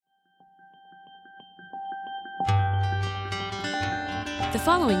The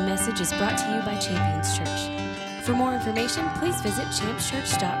following message is brought to you by Champions Church. For more information, please visit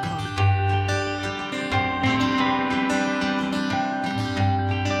championschurch.com.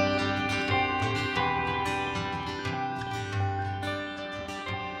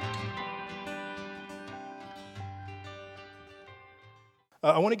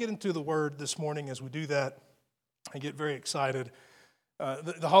 I want to get into the Word this morning. As we do that, I get very excited.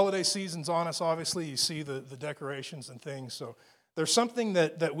 The holiday season's on us, obviously. You see the decorations and things. So there's something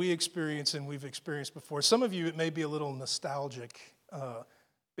that we experience and we've experienced before. Some of you, it may be a little nostalgic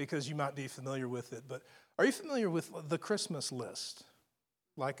because you might be familiar with it. But are you familiar with the Christmas list?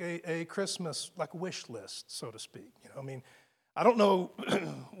 Like a Christmas, like wish list, so to speak. You know, I mean, I don't know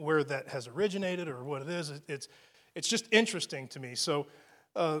where that has originated or what it is. It's just interesting to me. So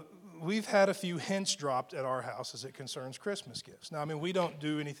we've had a few hints dropped at our house as it concerns Christmas gifts. Now, I mean, we don't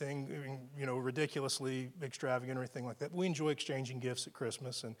do anything, ridiculously extravagant or anything like that. We enjoy exchanging gifts at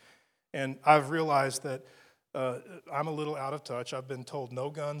Christmas, and I've realized that I'm a little out of touch. I've been told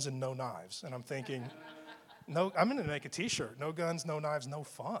no guns and no knives, and I'm thinking, no, I'm going to make a T-shirt. No guns, no knives, no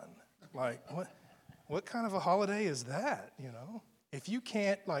fun. Like, what kind of a holiday is that? You know, if you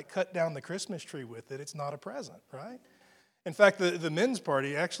can't cut down the Christmas tree with it, it's not a present, right? In fact, the men's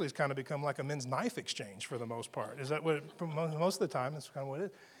party actually has kind of become like a men's knife exchange for the most part. Is that what most of the time that's kind of what it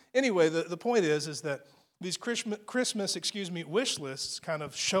is? Anyway, the point is that these Christmas wish lists kind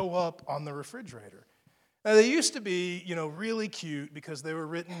of show up on the refrigerator. Now, they used to be, really cute because they were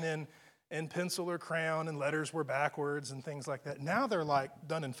written in pencil or crayon and letters were backwards and things like that. Now they're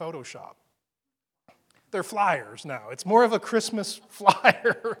done in Photoshop. They're flyers now. It's more of a Christmas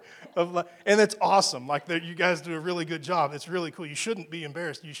flyer, and it's awesome. You guys do a really good job. It's really cool. You shouldn't be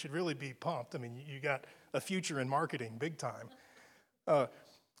embarrassed. You should really be pumped. I mean, you got a future in marketing, big time.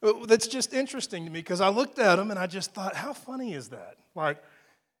 That's just interesting to me because I looked at them and I just thought, how funny is that? Like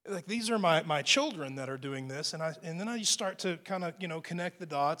these are my children that are doing this, and then I start to kind of connect the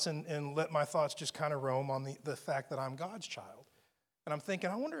dots and let my thoughts just kind of roam on the fact that I'm God's child, and I'm thinking,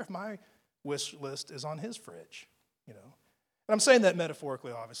 I wonder if my wish list is on his fridge, And I'm saying that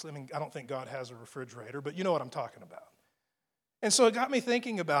metaphorically, obviously. I mean, I don't think God has a refrigerator, but you know what I'm talking about. And so it got me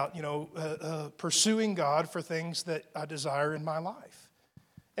thinking about, pursuing God for things that I desire in my life.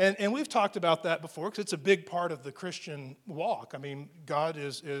 And we've talked about that before because it's a big part of the Christian walk. I mean, God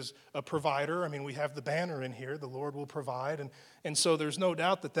is a provider. I mean, we have the banner in here, the Lord will provide. And so there's no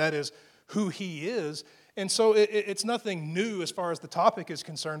doubt that is who he is. And so it's nothing new as far as the topic is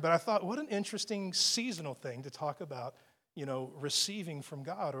concerned, but I thought, what an interesting seasonal thing to talk about, receiving from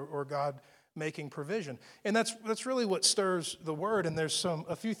God or God making provision. And that's really what stirs the word, and there's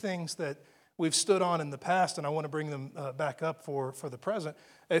a few things that we've stood on in the past, and I want to bring them back up for the present.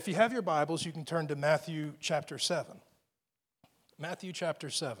 If you have your Bibles, you can turn to Matthew chapter 7. Matthew chapter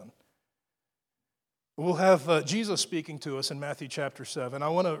 7. We'll have Jesus speaking to us in Matthew chapter 7. I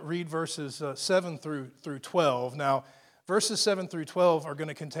want to read verses 7 through 12. Now, verses 7 through 12 are going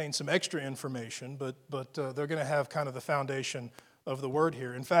to contain some extra information, but they're going to have kind of the foundation of the word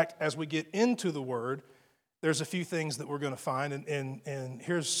here. In fact, as we get into the word, there's a few things that we're going to find, and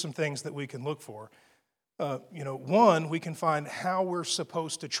here's some things that we can look for. One, we can find how we're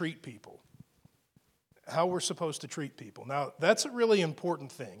supposed to treat people. How we're supposed to treat people. Now, that's a really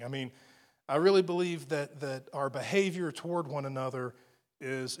important thing. I mean, I really believe that our behavior toward one another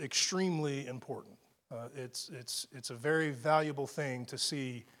is extremely important. It's a very valuable thing to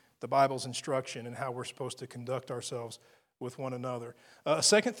see the Bible's instruction and how we're supposed to conduct ourselves with one another. A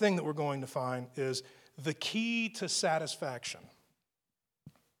second thing that we're going to find is the key to satisfaction.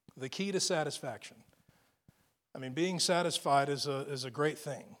 The key to satisfaction. I mean, being satisfied is a great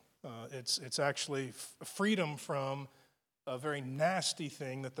thing. It's actually freedom from a very nasty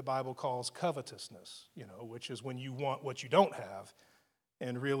thing that the Bible calls covetousness, which is when you want what you don't have,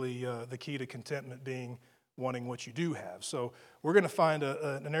 and really the key to contentment being wanting what you do have. So we're going to find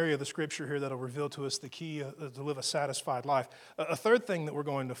an area of the Scripture here that will reveal to us the key to live a satisfied life. A third thing that we're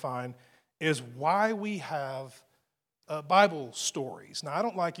going to find is why we have Bible stories. Now, I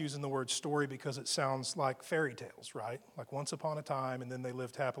don't like using the word story because it sounds like fairy tales, right? Like once upon a time and then they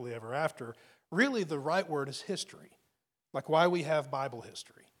lived happily ever after. Really, the right word is history. Like why we have Bible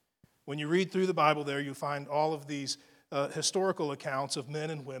history. When you read through the Bible there, you find all of these historical accounts of men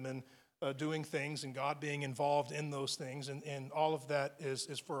and women doing things and God being involved in those things, and all of that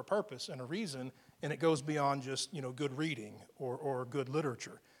is for a purpose and a reason, and it goes beyond just good reading or good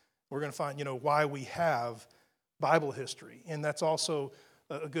literature. We're going to find why we have Bible history, and that's also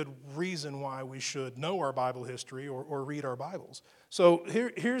a good reason why we should know our Bible history or read our Bibles. So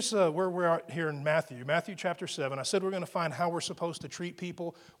here's where we're at here in Matthew chapter 7. I said we're going to find how we're supposed to treat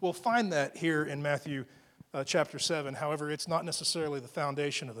people. We'll find that here in Matthew chapter 7. However, it's not necessarily the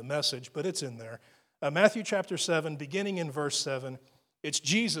foundation of the message, but it's in there. Matthew chapter 7, beginning in verse 7, it's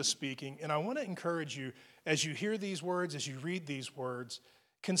Jesus speaking. And I want to encourage you, as you hear these words, as you read these words,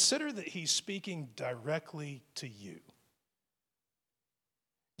 consider that he's speaking directly to you.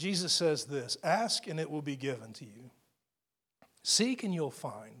 Jesus says this, "Ask and it will be given to you. Seek and you'll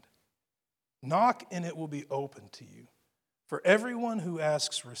find. Knock and it will be open to you. For everyone who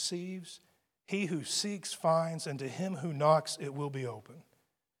asks receives, he who seeks finds, and to him who knocks it will be open."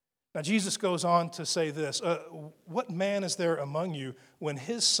 Now Jesus goes on to say this, "What man is there among you when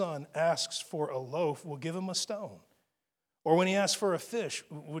his son asks for a loaf will give him a stone? Or when he asks for a fish,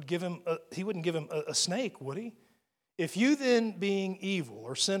 he wouldn't give him a snake, would he? If you then, being evil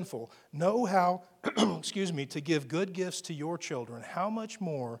or sinful, know how, to give good gifts to your children, how much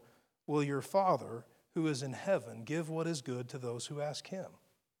more will your Father who is in heaven give what is good to those who ask him?"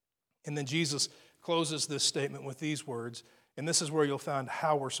 And then Jesus closes this statement with these words, and this is where you'll find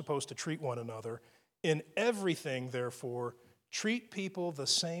how we're supposed to treat one another. "In everything, therefore, treat people the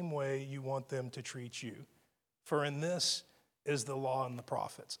same way you want them to treat you. For in this is the law and the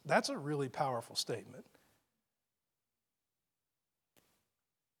prophets." That's a really powerful statement.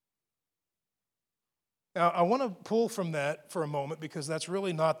 Now, I want to pull from that for a moment because that's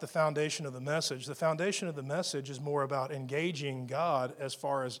really not the foundation of the message. The foundation of the message is more about engaging God as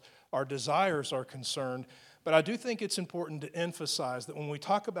far as our desires are concerned. But I do think it's important to emphasize that when we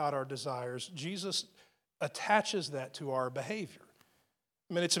talk about our desires, Jesus attaches that to our behavior.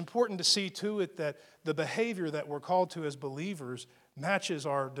 I mean, it's important to see to it that the behavior that we're called to as believers matches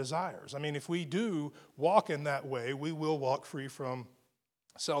our desires. I mean, if we do walk in that way, we will walk free from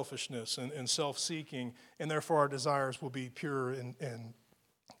selfishness and self-seeking, and therefore our desires will be pure and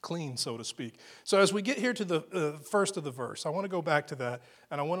clean, so to speak. So as we get here to the first of the verse, I want to go back to that,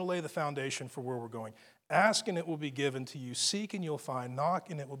 and I want to lay the foundation for where we're going. "Ask and it will be given to you. Seek and you'll find. Knock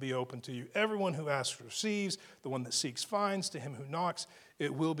and it will be open to you. Everyone who asks receives. The one that seeks finds. To him who knocks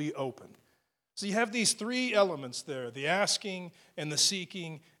it will be open." So you have these three elements there, the asking and the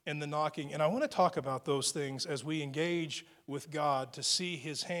seeking and the knocking. And I want to talk about those things as we engage with God to see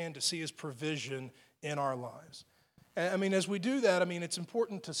his hand, to see his provision in our lives. And I mean, as we do that, I mean, it's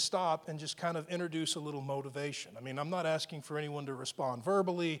important to stop and just kind of introduce a little motivation. I mean, I'm not asking for anyone to respond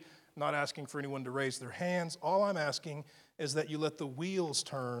verbally, I'm not asking for anyone to raise their hands. All I'm asking is that you let the wheels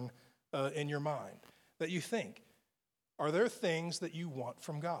turn in your mind, that you think, are there things that you want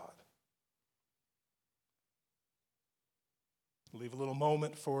from God? Leave a little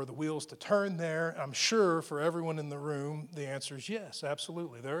moment for the wheels to turn there. I'm sure for everyone in the room, the answer is yes,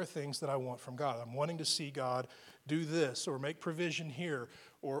 absolutely. There are things that I want from God. I'm wanting to see God do this or make provision here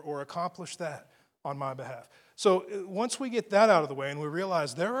or accomplish that on my behalf. So once we get that out of the way and we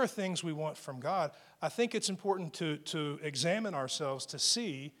realize there are things we want from God, I think it's important to examine ourselves to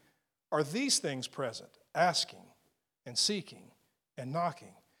see, are these things present? Asking and seeking and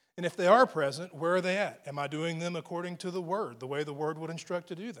knocking. And if they are present, where are they at? Am I doing them according to the Word, the way the Word would instruct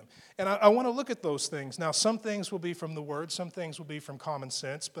to do them? And I want to look at those things. Now, some things will be from the Word, some things will be from common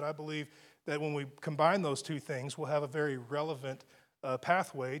sense, but I believe that when we combine those two things, we'll have a very relevant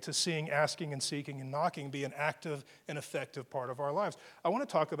pathway to seeing, asking, and seeking, and knocking be an active and effective part of our lives. I want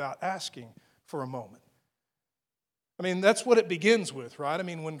to talk about asking for a moment. I mean, that's what it begins with, right? I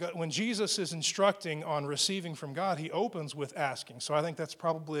mean, when Jesus is instructing on receiving from God, he opens with asking. So I think that's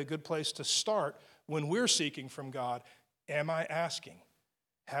probably a good place to start when we're seeking from God. Am I asking?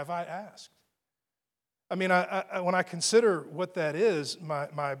 Have I asked? I mean, when I consider what that is,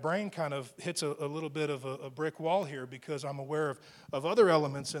 my brain kind of hits a little bit of a brick wall here because I'm aware of other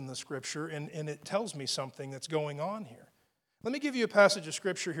elements in the Scripture, and it tells me something that's going on here. Let me give you a passage of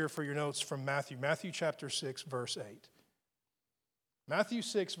Scripture here for your notes from Matthew chapter 6, verse 8. Matthew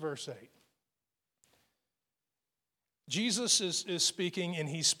 6, verse 8. Jesus is speaking, and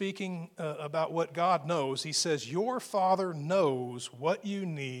he's speaking about what God knows. He says, "Your Father knows what you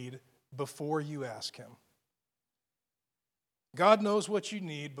need before you ask him." God knows what you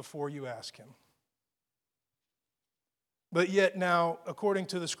need before you ask him. But yet now, according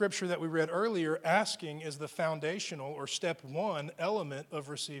to the scripture that we read earlier, asking is the foundational or step one element of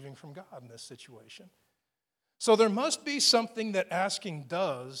receiving from God in this situation. So there must be something that asking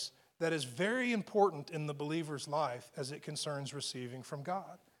does that is very important in the believer's life as it concerns receiving from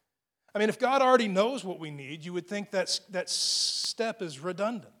God. I mean, if God already knows what we need, you would think that step is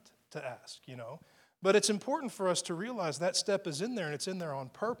redundant to ask, you know. But it's important for us to realize that step is in there, and it's in there on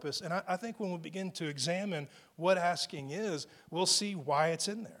purpose. And I think when we begin to examine what asking is, we'll see why it's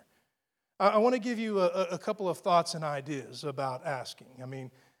in there. I want to give you a couple of thoughts and ideas about asking. I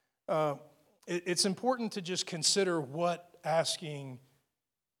mean, it's important to just consider what asking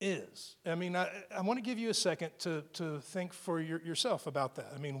is. I mean, I want to give you a second to think for yourself about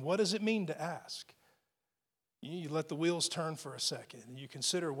that. I mean, what does it mean to ask? You let the wheels turn for a second, and you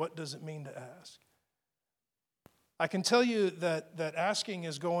consider, what does it mean to ask? I can tell you that asking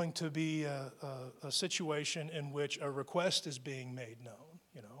is going to be a situation in which a request is being made known,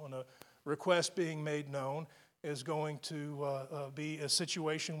 and a request being made known is going to be a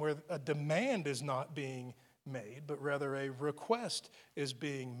situation where a demand is not being made, but rather a request is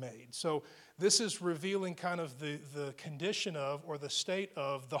being made. So this is revealing kind of the condition of, or the state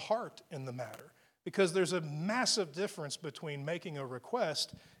of, the heart in the matter, because there's a massive difference between making a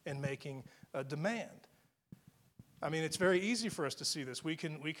request and making a demand. I mean, it's very easy for us to see this. We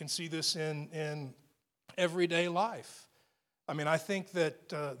can see this in everyday life. I mean, I think that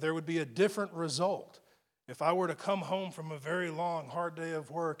there would be a different result if I were to come home from a very long, hard day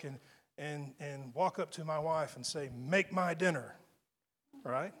of work and walk up to my wife and say, "Make my dinner,"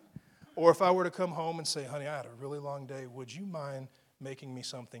 right? Or if I were to come home and say, "Honey, I had a really long day. Would you mind making me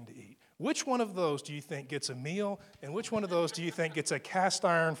something to eat?" Which one of those do you think gets a meal, and which one of those do you think gets a cast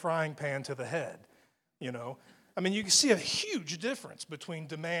iron frying pan to the head? I mean, you can see a huge difference between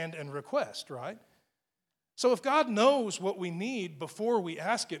demand and request, right? So if God knows what we need before we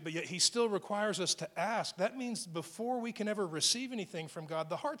ask it, but yet He still requires us to ask, that means before we can ever receive anything from God,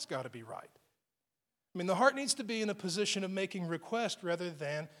 the heart's got to be right. I mean, the heart needs to be in a position of making request rather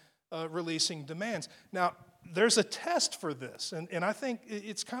than releasing demands. Now, there's a test for this, and I think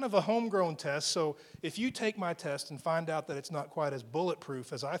it's kind of a homegrown test. So if you take my test and find out that it's not quite as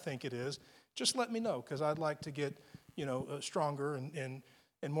bulletproof as I think it is, just let me know, because I'd like to get stronger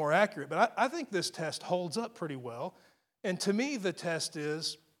and more accurate. But I think this test holds up pretty well. And to me, the test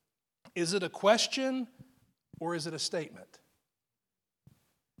is it a question or is it a statement?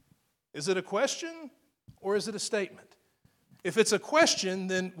 Is it a question or is it a statement? If it's a question,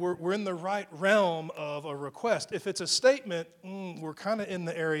 then we're in the right realm of a request. If it's a statement, we're kind of in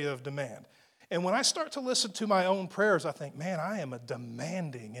the area of demand. And when I start to listen to my own prayers, I think, man, I am a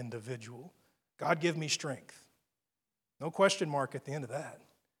demanding individual. God, give me strength. No question mark at the end of that.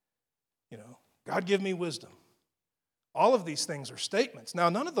 God, give me wisdom. All of these things are statements. Now,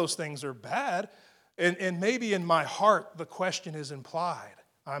 none of those things are bad, and maybe in my heart the question is implied.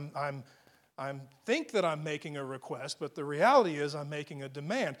 I think that I'm making a request, but the reality is I'm making a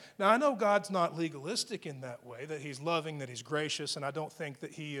demand. Now, I know God's not legalistic in that way, that He's loving, that He's gracious, and I don't think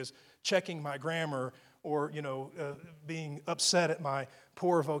that He is checking my grammar or being upset at my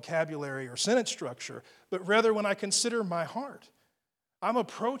poor vocabulary or sentence structure, but rather when I consider my heart, I'm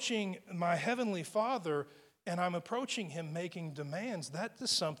approaching my Heavenly Father and I'm approaching Him making demands. That is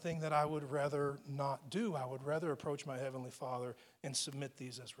something that I would rather not do. I would rather approach my Heavenly Father and submit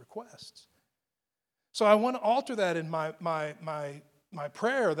these as requests. So I want to alter that in my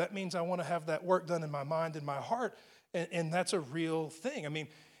prayer. That means I want to have that work done in my mind and my heart, and that's a real thing. I mean,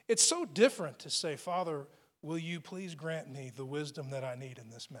 it's so different to say, "Father, will you please grant me the wisdom that I need in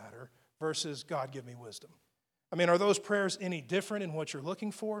this matter," versus, "God, give me wisdom." I mean, are those prayers any different in what you're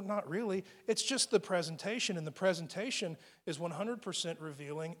looking for? Not really. It's just the presentation, and the presentation is 100%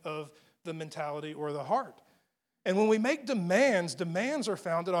 revealing of the mentality or the heart. And when we make demands are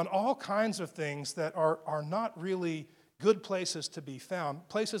founded on all kinds of things that are not really good places to be found,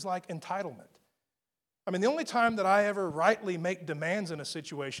 places like entitlement. I mean, the only time that I ever rightly make demands in a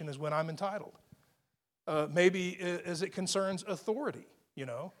situation is when I'm entitled. Maybe as it concerns authority,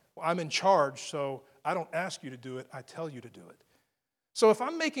 I'm in charge, so I don't ask you to do it, I tell you to do it. So if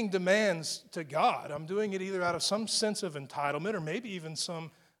I'm making demands to God, I'm doing it either out of some sense of entitlement or maybe even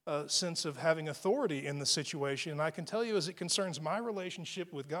some sense of having authority in the situation. And I can tell you, as it concerns my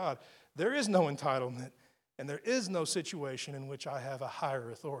relationship with God, there is no entitlement and there is no situation in which I have a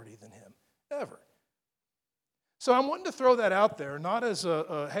higher authority than Him, ever. So I'm wanting to throw that out there, not as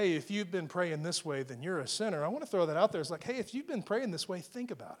hey, if you've been praying this way, then you're a sinner. I want to throw that out there as like, hey, if you've been praying this way,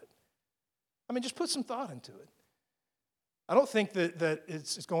 think about it. I mean, just put some thought into it. I don't think that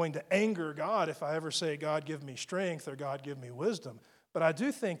it's going to anger God if I ever say, "God, give me strength," or "God, give me wisdom." But I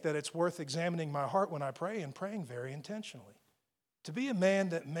do think that it's worth examining my heart when I pray and praying very intentionally. To be a man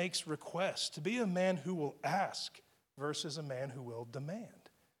that makes requests, to be a man who will ask versus a man who will demand.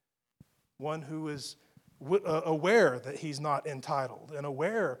 One who is aware that he's not entitled and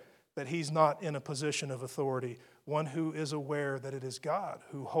aware that he's not in a position of authority one who is aware that it is God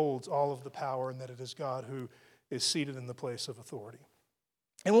who holds all of the power and that it is God who is seated in the place of authority.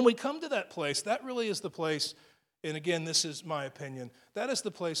 And when we come to that place, that really is the place, and again, this is my opinion, that is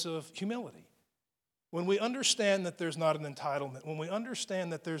the place of humility. When we understand that there's not an entitlement, when we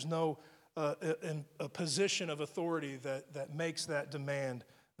understand that there's no a position of authority that makes that demand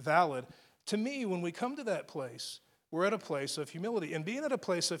valid, to me, when we come to that place, we're at a place of humility. And being at a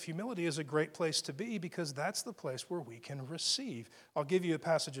place of humility is a great place to be because that's the place where we can receive. I'll give you a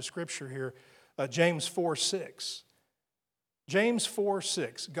passage of scripture here, James 4:6. James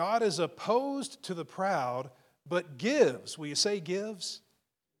 4:6. God is opposed to the proud, but gives. Will you say gives?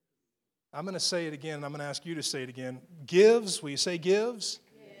 I'm going to say it again, and I'm going to ask you to say it again. Gives. Will you say gives?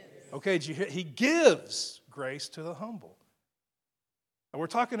 Yes. Okay, did you hear? He gives grace to the humble. And we're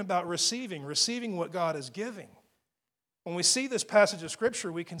talking about receiving what God is giving. When we see this passage of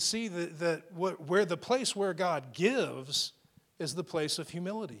Scripture, we can see where the place where God gives is the place of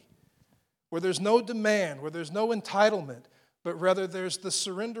humility, where there's no demand, where there's no entitlement, but rather there's the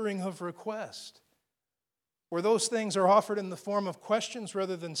surrendering of request, where those things are offered in the form of questions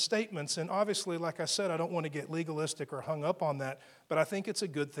rather than statements. And obviously, like I said, I don't want to get legalistic or hung up on that, but I think it's a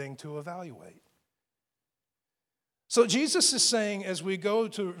good thing to evaluate. So Jesus is saying as we go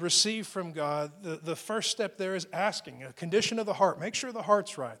to receive from God, the first step there is asking, a condition of the heart. Make sure the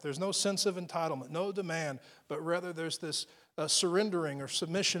heart's right. There's no sense of entitlement, no demand, but rather there's this surrendering or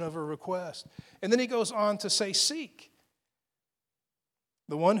submission of a request. And then he goes on to say, seek.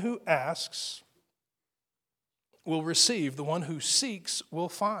 The one who asks will receive. The one who seeks will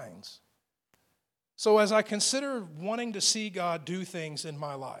find. So as I consider wanting to see God do things in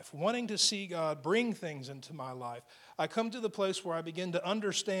my life, wanting to see God bring things into my life, I come to the place where I begin to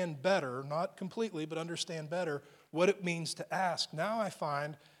understand better, not completely, but understand better what it means to ask. Now I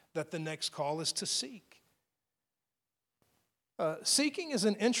find that the next call is to seek. Seeking is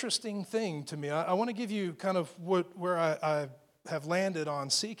an interesting thing to me. I want to give you kind of where I have landed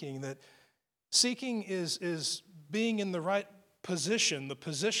on seeking, that seeking is being in the right position, the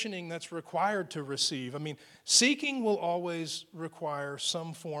positioning that's required to receive. I mean, seeking will always require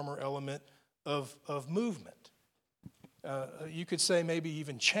some form or element of movement. You could say maybe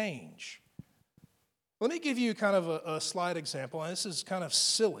even change. Let me give you kind of a slight example. And this is kind of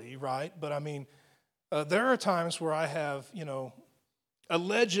silly, right? But I mean, there are times where I have,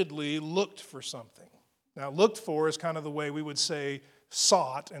 allegedly looked for something. Now, looked for is kind of the way we would say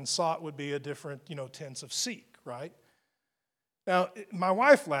sought, and sought would be a different, tense of seek, right? Now, my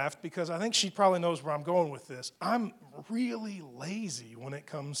wife laughed because I think she probably knows where I'm going with this. I'm really lazy when it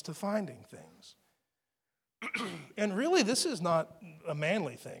comes to finding things. And really, this is not a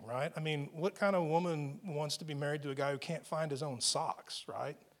manly thing, right? I mean, what kind of woman wants to be married to a guy who can't find his own socks,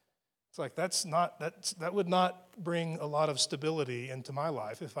 right? It's like that would not bring a lot of stability into my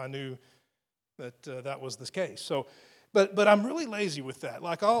life if I knew that that was the case. So, but I'm really lazy with that.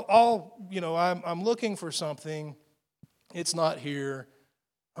 Like I'm looking for something. It's not here.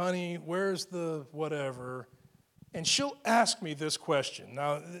 Honey, where's the whatever? And she'll ask me this question.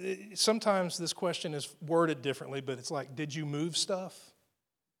 Now, sometimes this question is worded differently, but it's like, did you move stuff?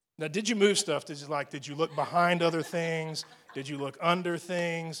 Now, did you move stuff? Did you look behind other things? Did you look under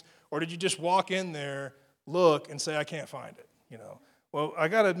things? Or did you just walk in there, look, and say, I can't find it? Well, I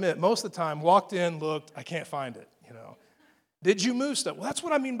got to admit, most of the time, walked in, looked, I can't find it. Did you move stuff? Well, that's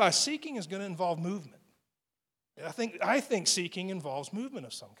what I mean by seeking is going to involve movement. I think seeking involves movement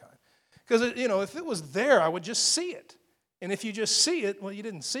of some kind. Because, if it was there, I would just see it. And if you just see it, well, you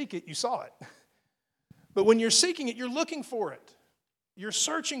didn't seek it, you saw it. But when you're seeking it, you're looking for it. You're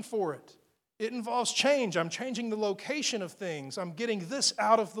searching for it. It involves change. I'm changing the location of things. I'm getting this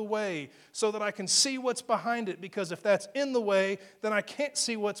out of the way so that I can see what's behind it. Because if that's in the way, then I can't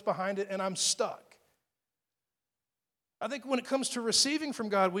see what's behind it and I'm stuck. I think when it comes to receiving from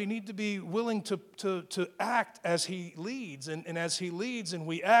God, we need to be willing to act as He leads. And as He leads and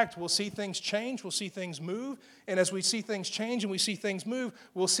we act, we'll see things change, we'll see things move. And as we see things change and we see things move,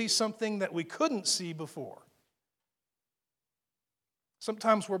 we'll see something that we couldn't see before.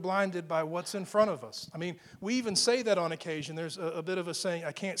 Sometimes we're blinded by what's in front of us. I mean, we even say that on occasion. There's a bit of a saying,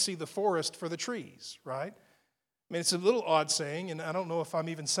 I can't see the forest for the trees, right? I mean, it's a little odd saying, and I don't know if I'm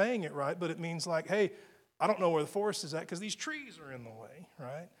even saying it right, but it means like, hey, I don't know where the forest is at because these trees are in the way,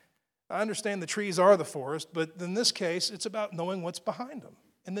 right? I understand the trees are the forest, but in this case, it's about knowing what's behind them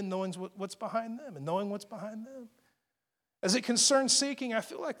and then knowing what's behind them and knowing what's behind them. As it concerns seeking, I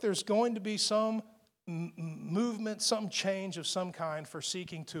feel like there's going to be some movement, some change of some kind for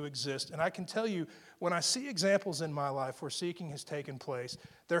seeking to exist. And I can tell you, when I see examples in my life where seeking has taken place,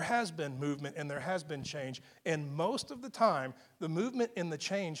 there has been movement and there has been change. And most of the time, the movement and the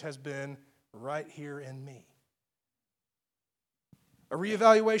change has been right here in me. A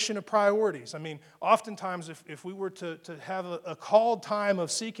reevaluation of priorities. I mean, oftentimes if we were to have a called time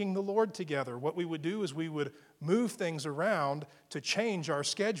of seeking the Lord together, what we would do is we would move things around to change our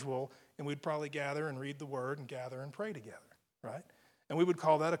schedule, and we'd probably gather and read the Word and gather and pray together, right? And we would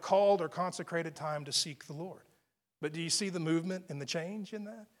call that a called or consecrated time to seek the Lord. But do you see the movement and the change in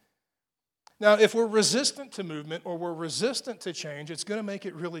that? Now, if we're resistant to movement or we're resistant to change, it's going to make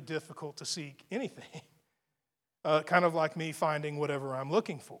it really difficult to seek anything. Kind of like me finding whatever I'm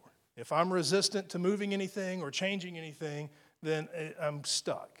looking for. If I'm resistant to moving anything or changing anything, then I'm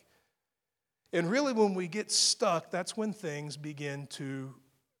stuck. And really, when we get stuck, that's when things begin to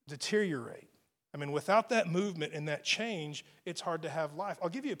deteriorate. I mean, without that movement and that change, it's hard to have life. I'll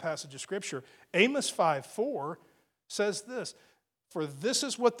give you a passage of Scripture. Amos 5:4 says this, "For this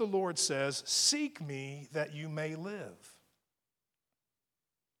is what the Lord says, seek me that you may live."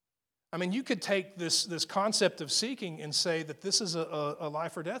 I mean, you could take this concept of seeking and say that this is a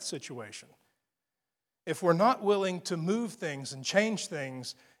life or death situation. If we're not willing to move things and change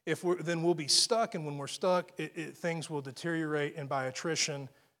things, then we'll be stuck, and when we're stuck, things will deteriorate, and by attrition,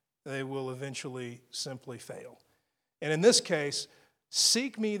 they will eventually simply fail. And in this case,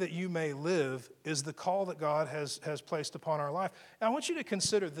 seek me that you may live is the call that God has placed upon our life. Now, I want you to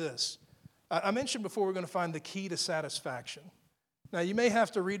consider this. I mentioned before we're going to find the key to satisfaction. Now, you may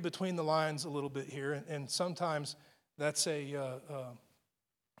have to read between the lines a little bit here, and sometimes that's a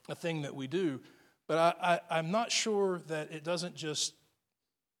thing that we do. But I'm not sure that it doesn't just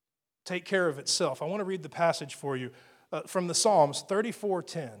take care of itself. I want to read the passage for you from the Psalms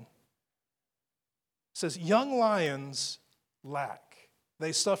 34:10. It says, "Young lions lack,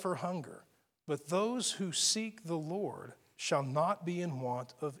 they suffer hunger, but those who seek the Lord shall not be in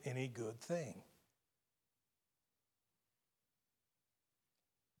want of any good thing."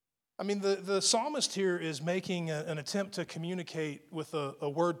 I mean, the psalmist here is making an attempt to communicate with a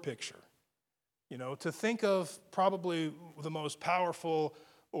word picture. You know, to think of probably the most powerful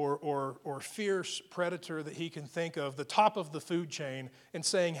or fierce predator that he can think of, the top of the food chain, and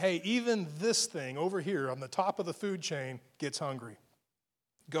saying, hey, even this thing over here on the top of the food chain gets hungry,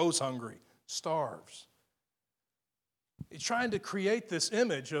 goes hungry, starves. He's trying to create this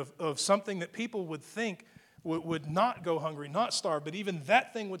image of something that people would think would not go hungry, not starve, but even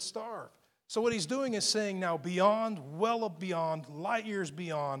that thing would starve. So what he's doing is saying now beyond, well beyond, light years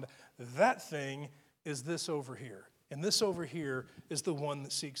beyond, that thing is this over here. And this over here is the one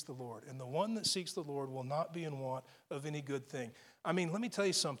that seeks the Lord. And the one that seeks the Lord will not be in want of any good thing. I mean, let me tell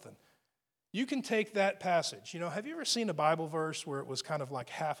you something. You can take that passage. You know, have you ever seen a Bible verse where it was kind of like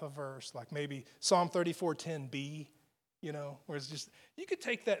half a verse, like maybe Psalm 34:10b? You know, where it's just, you could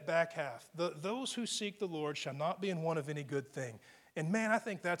take that back half. Those who seek the Lord shall not be in want of any good thing. And man, I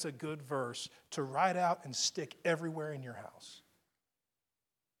think that's a good verse to write out and stick everywhere in your house.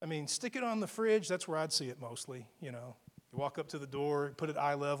 I mean, stick it on the fridge. That's where I'd see it mostly, you know. You walk up to the door, put it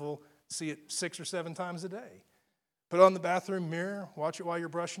eye level, see it 6 or 7 times a day. Put it on the bathroom mirror, watch it while you're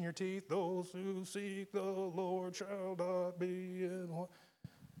brushing your teeth. Those who seek the Lord shall not be in want.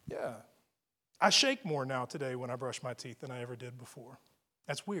 Yeah. I shake more now today when I brush my teeth than I ever did before.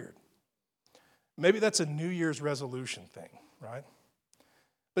 That's weird. Maybe that's a New Year's resolution thing, right?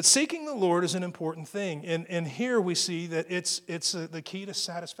 But seeking the Lord is an important thing. And here we see that it's the key to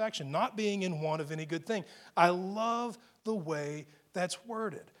satisfaction, not being in want of any good thing. I love the way that's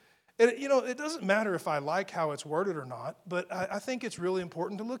worded. You know, it doesn't matter if I like how it's worded or not, but I think it's really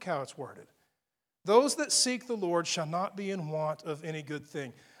important to look how it's worded. Those that seek the Lord shall not be in want of any good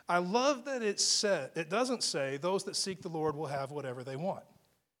thing. I love that it doesn't say those that seek the Lord will have whatever they want.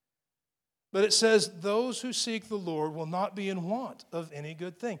 But it says those who seek the Lord will not be in want of any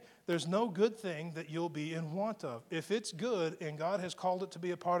good thing. There's no good thing that you'll be in want of. If it's good and God has called it to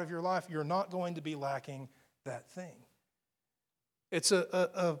be a part of your life, you're not going to be lacking that thing. It's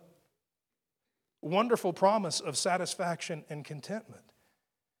a wonderful promise of satisfaction and contentment.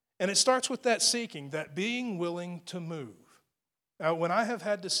 And it starts with that seeking, that being willing to move. Now, when I have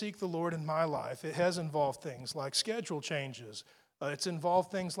had to seek the Lord in my life, it has involved things like schedule changes. It's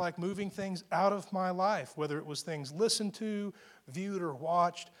involved things like moving things out of my life, whether it was things listened to, viewed, or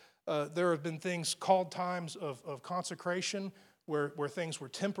watched. There have been things called times of consecration where things were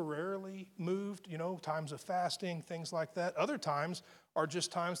temporarily moved, you know, times of fasting, things like that. Other times are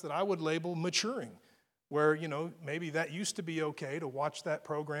just times that I would label maturing, where, you know, maybe that used to be okay to watch that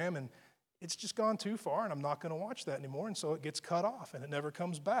program, and it's just gone too far and I'm not going to watch that anymore. And so it gets cut off and it never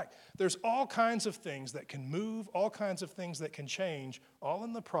comes back. There's all kinds of things that can move, all kinds of things that can change, all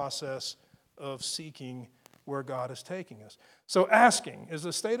in the process of seeking where God is taking us. So asking is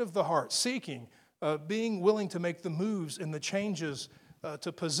a state of the heart, seeking, being willing to make the moves and the changes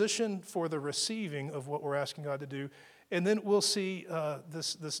to position for the receiving of what we're asking God to do. And then we'll see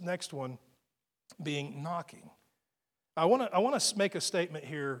this next one being knocking. I want to make a statement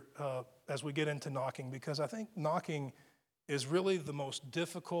here as we get into knocking, because I think knocking is really the most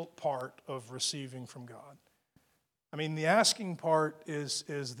difficult part of receiving from God. I mean, the asking part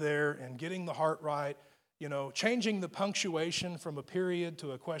is there, and getting the heart right, changing the punctuation from a period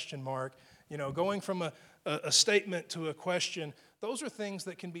to a question mark, going from a statement to a question. Those are things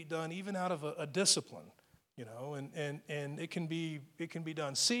that can be done even out of a discipline, and it can be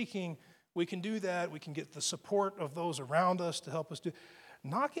done. Seeking, we can do that. We can get the support of those around us to help us do.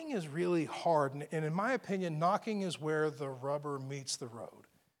 Knocking is really hard, and in my opinion, knocking is where the rubber meets the road.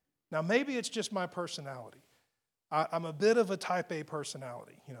 Now, maybe it's just my personality. I'm a bit of a type A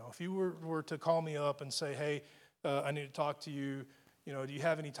personality. If you were to call me up and say, hey, I need to talk to you, do you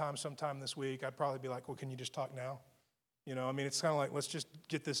have any time sometime this week? I'd probably be like, well, can you just talk now? It's kind of like, let's just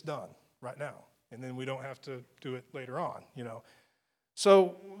get this done right now, and then we don't have to do it later on,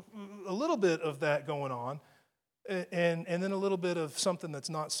 So a little bit of that going on, and then a little bit of something that's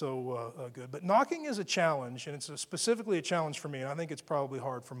not so good. But knocking is a challenge, and it's specifically a challenge for me, and I think it's probably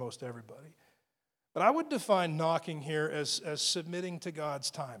hard for most everybody. But I would define knocking here as submitting to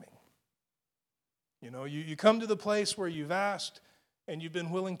God's timing. You come to the place where you've asked and you've been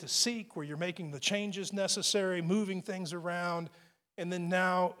willing to seek, where you're making the changes necessary, moving things around, and then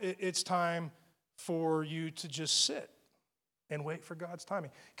now it's time for you to just sit and wait for God's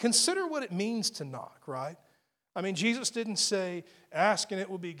timing. Consider what it means to knock, right? I mean, Jesus didn't say, ask and it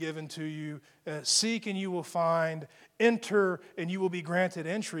will be given to you, seek and you will find, enter and you will be granted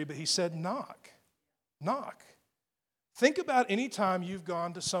entry, but he said knock. Knock. Think about any time you've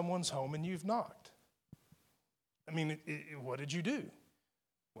gone to someone's home and you've knocked. I mean, what did you do?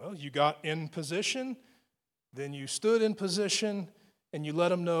 Well, you got in position, then you stood in position, and you let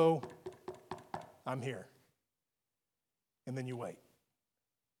them know, I'm here. And then you wait.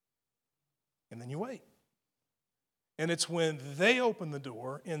 And then you wait. And it's when they open the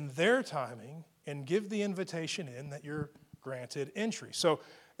door in their timing and give the invitation in that you're granted entry. So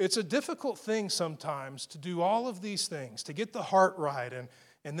it's a difficult thing sometimes to do all of these things, to get the heart right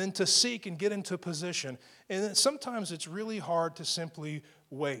and then to seek and get into position. And then sometimes it's really hard to simply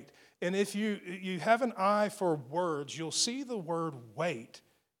wait. And if you have an eye for words, you'll see the word wait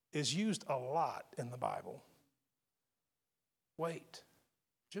is used a lot in the Bible. Wait.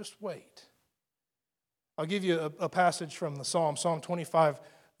 Just wait. I'll give you a passage from the Psalm 25,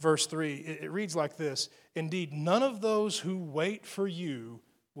 verse 3. It reads like this: Indeed, none of those who wait for you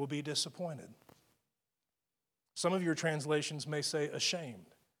will be disappointed. Some of your translations may say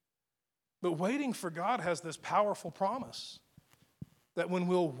ashamed. But waiting for God has this powerful promise that when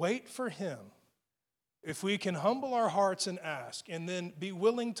we'll wait for Him, if we can humble our hearts and ask, and then be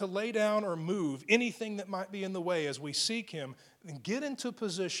willing to lay down or move anything that might be in the way as we seek Him, and get into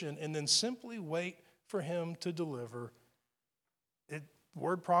position, and then simply wait for Him to deliver,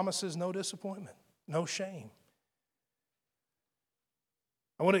 word promises no disappointment, no shame.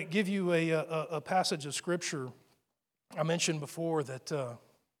 I want to give you a passage of Scripture. I mentioned before that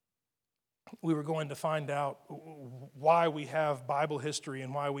we were going to find out why we have Bible history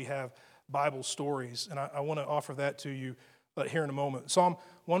and why we have Bible stories, and I want to offer that to you here in a moment. Psalm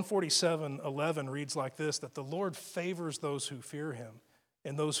 147:11 reads like this, that the Lord favors those who fear Him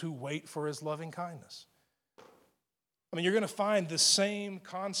and those who wait for His loving kindness. I mean, you're going to find the same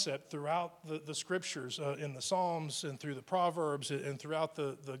concept throughout the Scriptures, in the Psalms and through the Proverbs and throughout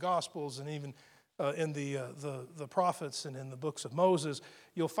the Gospels and even in the prophets and in the books of Moses.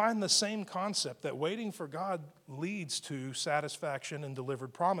 You'll find the same concept that waiting for God leads to satisfaction and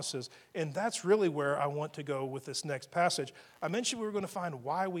delivered promises. And that's really where I want to go with this next passage. I mentioned we were going to find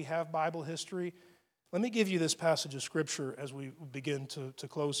why we have Bible history. Let me give you this passage of Scripture as we begin to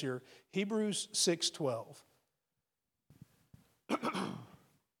close here. Hebrews 6:12.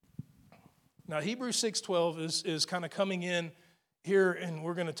 Now, Hebrews 6:12 is kind of coming in here, and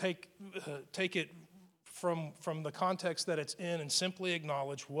we're going to take it from the context that it's in and simply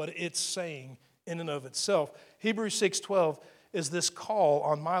acknowledge what it's saying in and of itself. Hebrews 6:12 is this call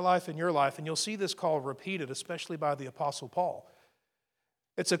on my life and your life, and you'll see this call repeated, especially by the Apostle Paul.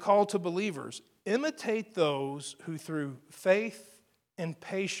 It's a call to believers. Imitate those who through faith and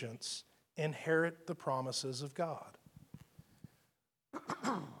patience inherit the promises of God.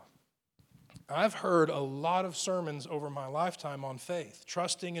 I've heard a lot of sermons over my lifetime on faith,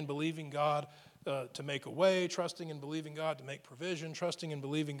 trusting and believing God to make a way, trusting and believing God to make provision, trusting and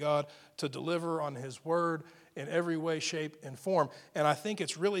believing God to deliver on His word in every way, shape, and form. And I think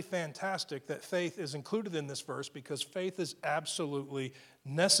it's really fantastic that faith is included in this verse because faith is absolutely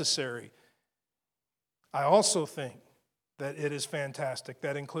necessary. I also think that it is fantastic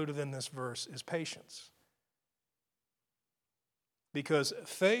that included in this verse is patience. Because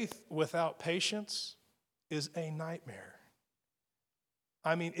faith without patience is a nightmare.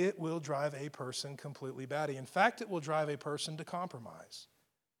 I mean, it will drive a person completely batty. In fact, it will drive a person to compromise.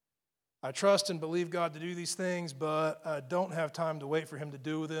 I trust and believe God to do these things, but I don't have time to wait for Him to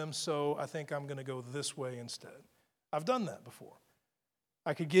do them, so I think I'm going to go this way instead. I've done that before.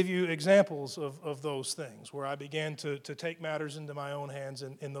 I could give you examples of those things where I began to take matters into my own hands,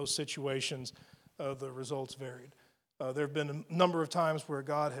 and in those situations, the results varied. There have been a number of times where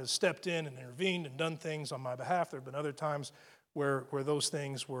God has stepped in and intervened and done things on my behalf. There have been other times where those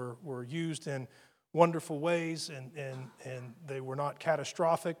things were used in wonderful ways and they were not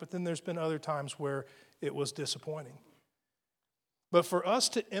catastrophic, but then there's been other times where it was disappointing. But for us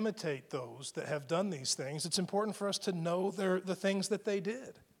to imitate those that have done these things, it's important for us to know the things that they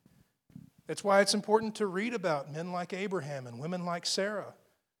did. It's why it's important to read about men like Abraham and women like Sarah,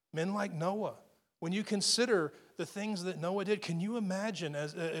 men like Noah. When you consider the things that Noah did, can you imagine,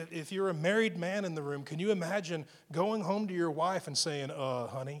 if you're a married man in the room, can you imagine going home to your wife and saying,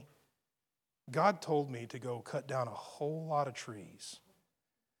 honey, God told me to go cut down a whole lot of trees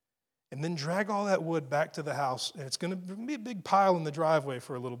and then drag all that wood back to the house, and it's going to be a big pile in the driveway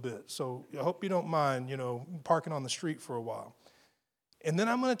for a little bit. So I hope you don't mind, parking on the street for a while. And then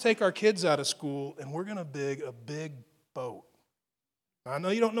I'm going to take our kids out of school, and we're going to dig a big boat. I know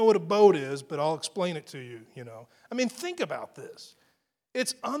you don't know what a boat is, but I'll explain it to you, I mean, think about this.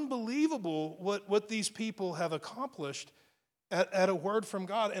 It's unbelievable what these people have accomplished at a word from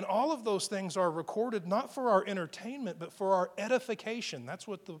God. And all of those things are recorded not for our entertainment, but for our edification. That's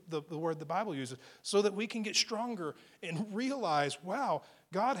what the word the Bible uses, so that we can get stronger and realize, wow,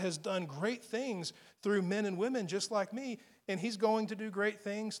 God has done great things through men and women just like me, and He's going to do great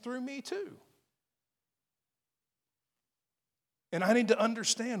things through me too. And I need to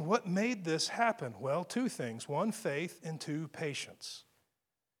understand what made this happen. Well, two things. One, faith, and two, patience.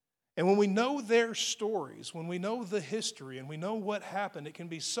 And when we know their stories, when we know the history, and we know what happened, it can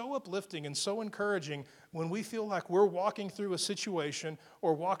be so uplifting and so encouraging when we feel like we're walking through a situation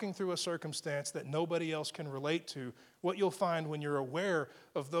or walking through a circumstance that nobody else can relate to. What you'll find when you're aware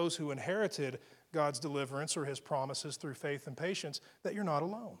of those who inherited God's deliverance or His promises through faith and patience, that you're not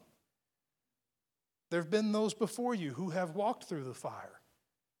alone. There have been those before you who have walked through the fire.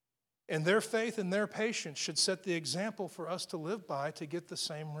 And their faith and their patience should set the example for us to live by to get the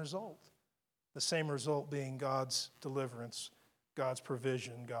same result. The same result being God's deliverance, God's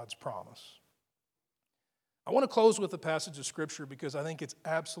provision, God's promise. I want to close with a passage of Scripture because I think it's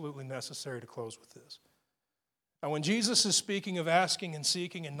absolutely necessary to close with this. Now, when Jesus is speaking of asking and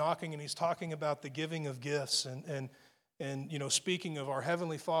seeking and knocking, and He's talking about the giving of gifts and speaking of our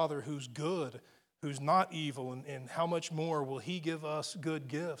Heavenly Father who's good, who's not evil, and how much more will He give us good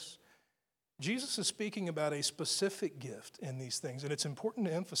gifts? Jesus is speaking about a specific gift in these things, and it's important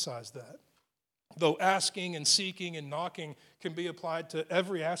to emphasize that. Though asking and seeking and knocking can be applied to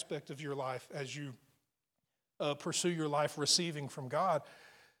every aspect of your life as you pursue your life receiving from God,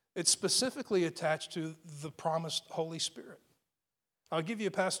 it's specifically attached to the promised Holy Spirit. I'll give you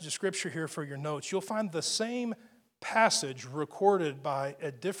a passage of Scripture here for your notes. You'll find the same passage recorded by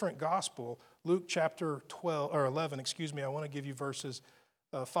a different gospel, Luke chapter 11. I want to give you verses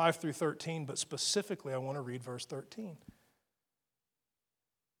 5 through 13, but specifically I want to read verse 13.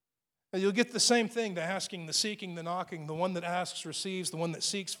 And you'll get the same thing, the asking, the seeking, the knocking. The one that asks receives, the one that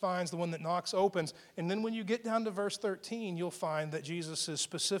seeks finds, the one that knocks opens. And then when you get down to verse 13, you'll find that Jesus is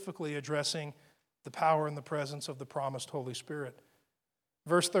specifically addressing the power and the presence of the promised Holy Spirit.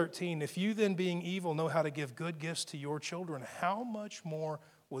 Verse 13, if you then being evil know how to give good gifts to your children, how much more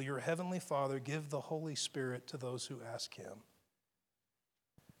will your heavenly Father give the Holy Spirit to those who ask Him?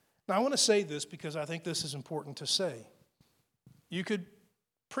 Now I want to say this because I think this is important to say. You could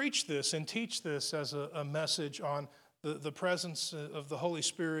preach this and teach this as a message on the presence of the Holy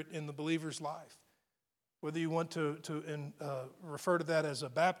Spirit in the believer's life. Whether you want to refer to that as a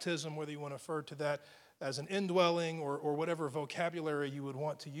baptism, whether you want to refer to that as an indwelling or whatever vocabulary you would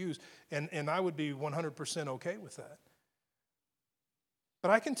want to use. And I would be 100% okay with that. But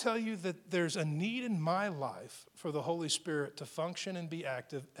I can tell you that there's a need in my life for the Holy Spirit to function and be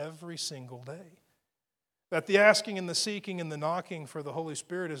active every single day. That the asking and the seeking and the knocking for the Holy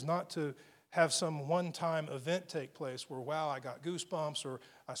Spirit is not to have some one-time event take place where, wow, I got goosebumps, or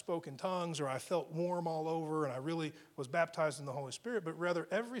I spoke in tongues, or I felt warm all over, and I really was baptized in the Holy Spirit. But rather,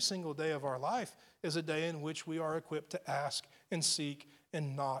 every single day of our life is a day in which we are equipped to ask and seek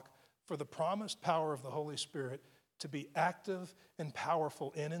and knock for the promised power of the Holy Spirit to be active and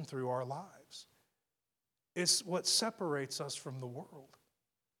powerful in and through our lives. It's what separates us from the world.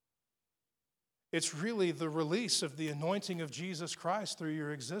 It's really the release of the anointing of Jesus Christ through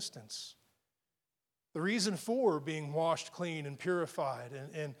your existence. The reason for being washed clean and purified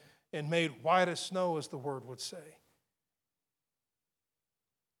and made white as snow, as the word would say.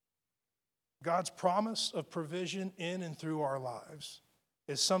 God's promise of provision in and through our lives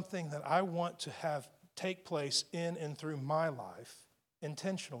is something that I want to have take place in and through my life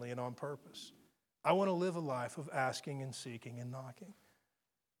intentionally and on purpose. I want to live a life of asking and seeking and knocking.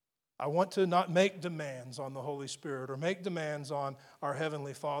 I want to not make demands on the Holy Spirit or make demands on our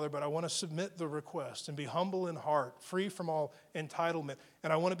Heavenly Father, but I want to submit the request and be humble in heart, free from all entitlement.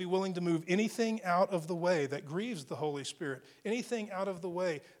 And I want to be willing to move anything out of the way that grieves the Holy Spirit, anything out of the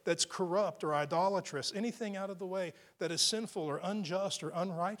way that's corrupt or idolatrous, anything out of the way that is sinful or unjust or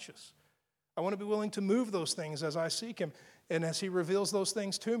unrighteous. I want to be willing to move those things as I seek Him and as He reveals those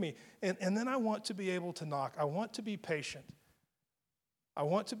things to me. And then I want to be able to knock. I want to be patient. I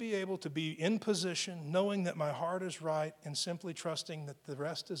want to be able to be in position, knowing that my heart is right and simply trusting that the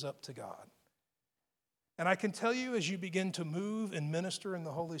rest is up to God. And I can tell you, as you begin to move and minister in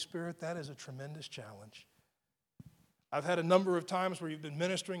the Holy Spirit, that is a tremendous challenge. I've had a number of times where you've been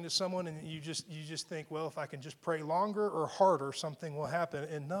ministering to someone and you just think, well, if I can just pray longer or harder, something will happen.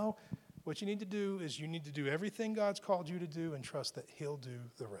 And no, what you need to do is you need to do everything God's called you to do and trust that He'll do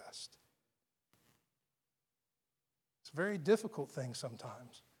the rest. It's a very difficult thing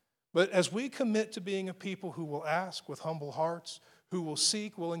sometimes. But as we commit to being a people who will ask with humble hearts, who will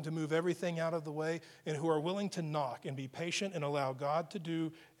seek, willing to move everything out of the way, and who are willing to knock and be patient and allow God to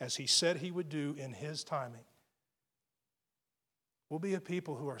do as He said He would do in His timing, we'll be a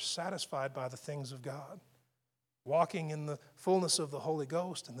people who are satisfied by the things of God, walking in the fullness of the Holy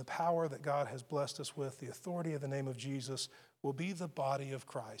Ghost and the power that God has blessed us with. The authority of the name of Jesus will be the body of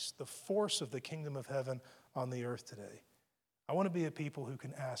Christ, the force of the kingdom of heaven on the earth today. I want to be a people who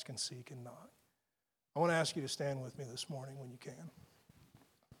can ask and seek and knock. I want to ask you to stand with me this morning when you can.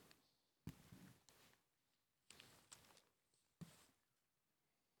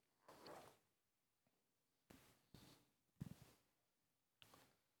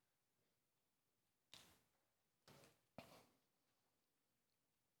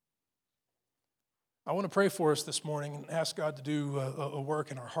 I want to pray for us this morning and ask God to do a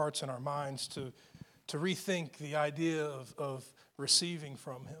work in our hearts and our minds to rethink the idea of receiving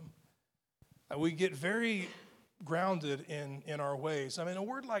from Him. We get very grounded in our ways. I mean, a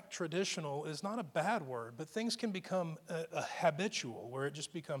word like traditional is not a bad word, but things can become a habitual, where it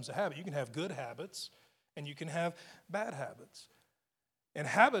just becomes a habit. You can have good habits and you can have bad habits. And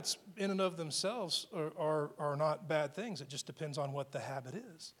habits in and of themselves are not bad things. It just depends on what the habit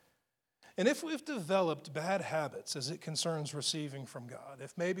is. And if we've developed bad habits as it concerns receiving from God,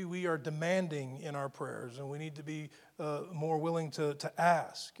 if maybe we are demanding in our prayers and we need to be more willing to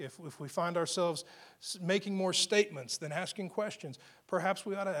ask, if we find ourselves making more statements than asking questions, perhaps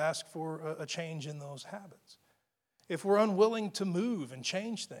we ought to ask for a change in those habits. If we're unwilling to move and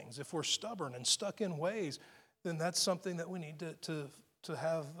change things, if we're stubborn and stuck in ways, then that's something that we need to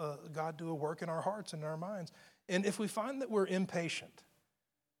have God do a work in our hearts and in our minds. And if we find that we're impatient,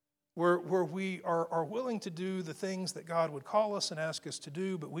 where we are willing to do the things that God would call us and ask us to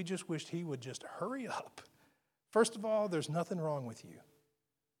do, but we just wished He would just hurry up. First of all, there's nothing wrong with you.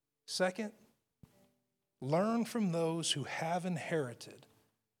 Second, learn from those who have inherited.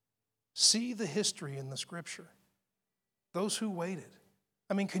 See the history in the Scripture. Those who waited.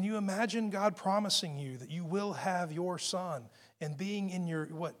 I mean, can you imagine God promising you that you will have your son and being in your,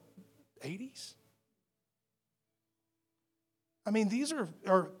 80s? I mean, these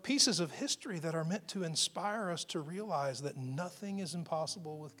are pieces of history that are meant to inspire us to realize that nothing is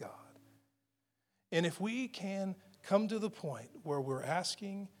impossible with God. And if we can come to the point where we're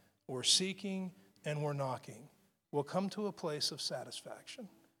asking, we're seeking, and we're knocking, we'll come to a place of satisfaction.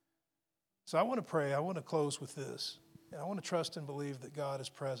 So I want to pray. I want to close with this. And I want to trust and believe that God is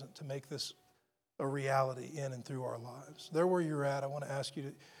present to make this a reality in and through our lives. There where you're at, I want to ask you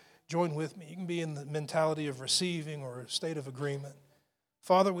to join with me. You can be in the mentality of receiving or a state of agreement.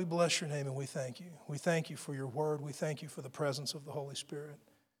 Father, we bless your name and we thank you. We thank you for your word. We thank you for the presence of the Holy Spirit.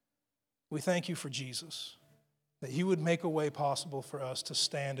 We thank you for Jesus, that He would make a way possible for us to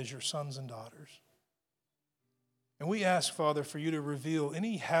stand as your sons and daughters. And we ask, Father, for you to reveal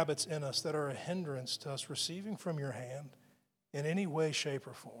any habits in us that are a hindrance to us receiving from your hand in any way, shape,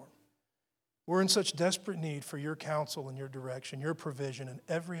 or form. We're in such desperate need for your counsel and your direction, your provision in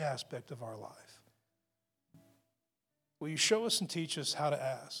every aspect of our life. Will you show us and teach us how to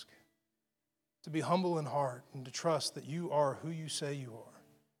ask, to be humble in heart, and to trust that you are who you say you are,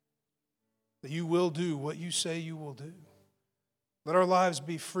 that you will do what you say you will do. Let our lives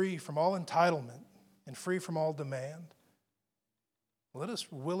be free from all entitlement and free from all demand. Let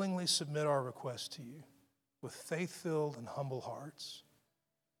us willingly submit our requests to you with faith-filled and humble hearts.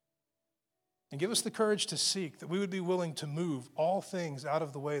 And give us the courage to seek, that we would be willing to move all things out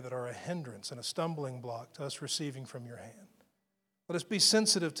of the way that are a hindrance and a stumbling block to us receiving from your hand. Let us be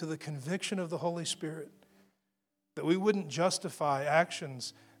sensitive to the conviction of the Holy Spirit, that we wouldn't justify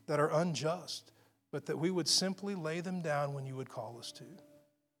actions that are unjust, but that we would simply lay them down when you would call us to.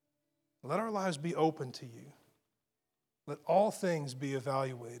 Let our lives be open to you. Let all things be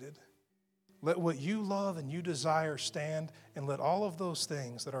evaluated. Let what you love and you desire stand, and let all of those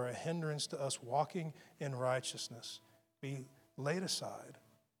things that are a hindrance to us walking in righteousness be laid aside.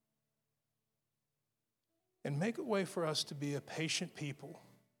 And make a way for us to be a patient people.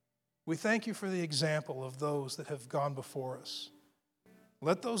 We thank you for the example of those that have gone before us.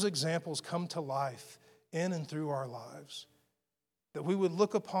 Let those examples come to life in and through our lives, that we would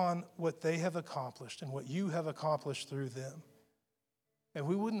look upon what they have accomplished and what you have accomplished through them. And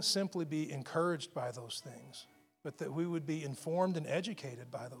we wouldn't simply be encouraged by those things, but that we would be informed and educated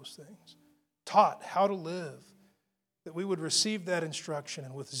by those things, taught how to live, that we would receive that instruction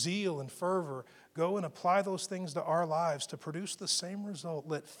and with zeal and fervor go and apply those things to our lives to produce the same result.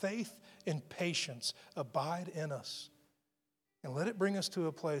 Let faith and patience abide in us, and let it bring us to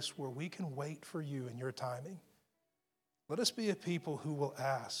a place where we can wait for you in your timing. Let us be a people who will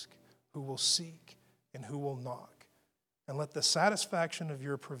ask, who will seek, and who will knock. And let the satisfaction of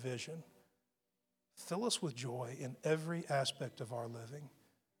your provision fill us with joy in every aspect of our living.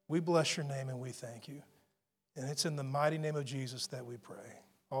 We bless your name and we thank you. And it's in the mighty name of Jesus that we pray.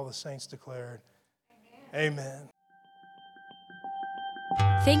 All the saints declared, Amen.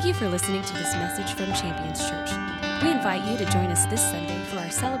 Thank you for listening to this message from Champions Church. We invite you to join us this Sunday for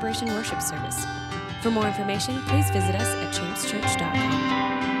our celebration worship service. For more information, please visit us at championschurch.com.